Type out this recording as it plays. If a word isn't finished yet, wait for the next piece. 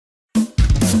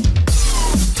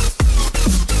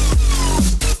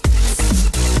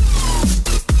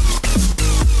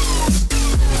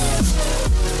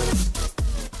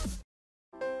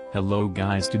Hello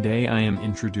guys, today I am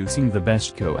introducing the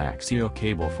best coaxial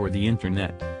cable for the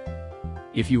internet.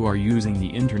 If you are using the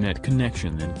internet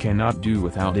connection and cannot do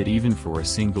without it even for a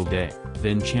single day,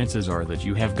 then chances are that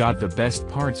you have got the best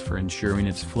parts for ensuring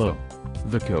its flow.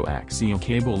 The coaxial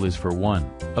cable is for one,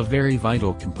 a very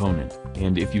vital component,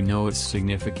 and if you know its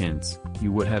significance,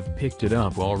 you would have picked it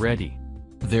up already.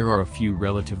 There are a few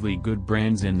relatively good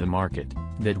brands in the market,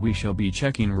 that we shall be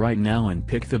checking right now and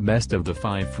pick the best of the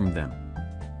 5 from them.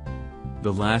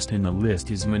 The last in the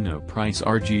list is Monoprice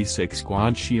RG6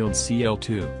 Coaxial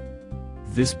CL2.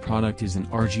 This product is an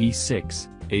RG6,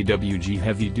 AWG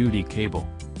heavy-duty cable.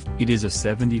 It is a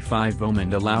 75 ohm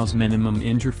and allows minimum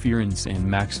interference and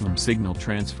maximum signal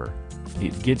transfer.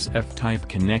 It gets F-type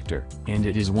connector, and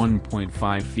it is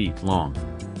 1.5 feet long.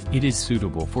 It is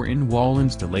suitable for in-wall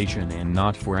installation and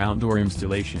not for outdoor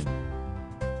installation.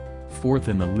 Fourth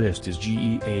in the list is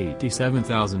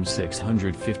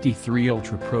GE87653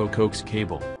 Ultra Pro Coax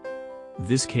cable.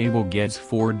 This cable gets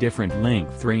 4 different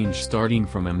length range starting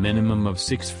from a minimum of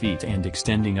 6 feet and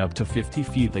extending up to 50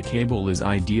 feet. The cable is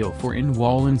ideal for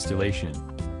in-wall installation.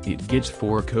 It gets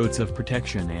 4 coats of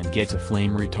protection and gets a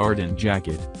flame retardant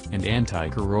jacket, and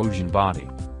anti-corrosion body.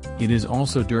 It is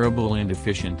also durable and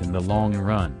efficient in the long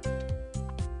run.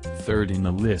 Third in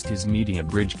the list is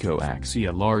Mediabridge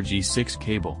Coaxial RG6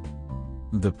 cable.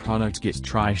 The product gets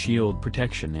tri-shield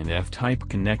protection and F-type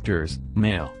connectors,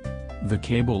 male. The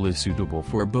cable is suitable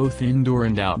for both indoor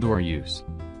and outdoor use.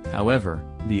 However,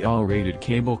 the all-rated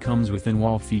cable comes with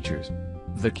in-wall features.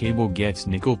 The cable gets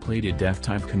nickel-plated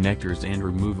F-type connectors and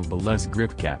removable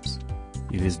S-grip caps.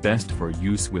 It is best for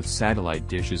use with satellite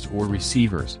dishes or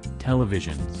receivers,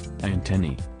 televisions,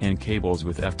 antennae, and cables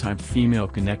with F-type female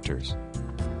connectors.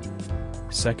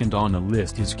 Second on the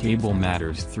list is Cable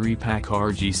Matters 3-pack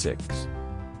RG6.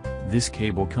 This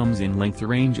cable comes in length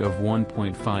range of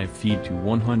 1.5 feet to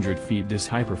 100 feet. This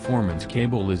high-performance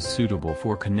cable is suitable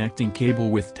for connecting cable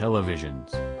with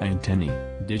televisions, antennae,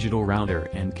 digital router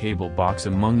and cable box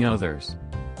among others.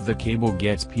 The cable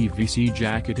gets PVC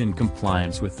jacket in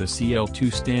compliance with the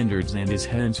CL2 standards and is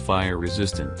hence fire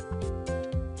resistant.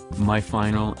 My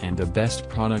final and the best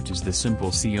product is the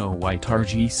CIMPLE CO White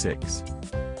RG6.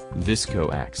 This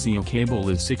coaxial cable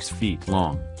is 6 feet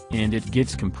long, and it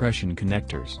gets compression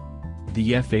connectors.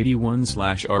 The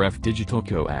F81/RF digital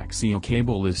coaxial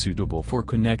cable is suitable for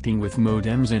connecting with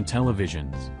modems and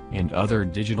televisions, and other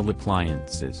digital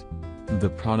appliances. The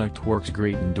product works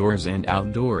great indoors and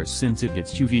outdoors since it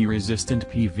gets UV-resistant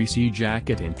PVC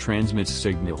jacket and transmits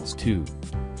signals too.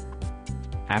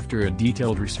 After a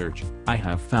detailed research, I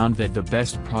have found that the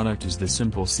best product is the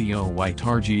CIMPLE CO White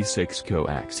RG6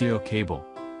 coaxial cable.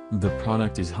 The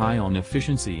product is high on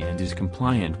efficiency and is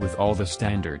compliant with all the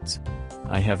standards.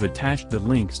 I have attached the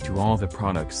links to all the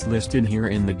products listed here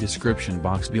in the description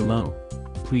box below.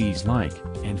 Please like,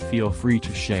 and feel free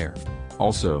to share.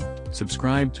 Also,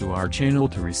 subscribe to our channel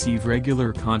to receive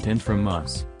regular content from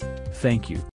us. Thank you.